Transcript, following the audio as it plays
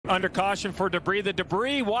Under caution for debris. The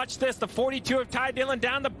debris, watch this, the 42 of Ty Dillon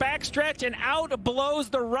down the backstretch and out blows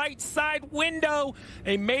the right side window.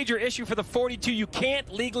 A major issue for the 42. You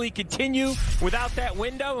can't legally continue without that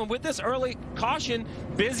window. And with this early caution,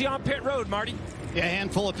 busy on pit road, Marty. Yeah, a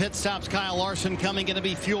handful of pit stops. Kyle Larson coming, going to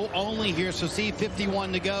be fuel only here, so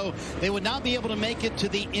C51 to go. They would not be able to make it to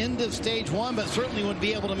the end of stage one, but certainly would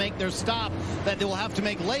be able to make their stop that they will have to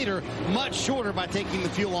make later much shorter by taking the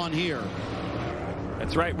fuel on here.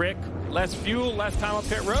 That's right, Rick. Less fuel, less time on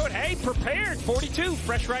pit road. Hey, prepared. 42,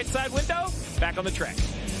 fresh right side window, back on the track.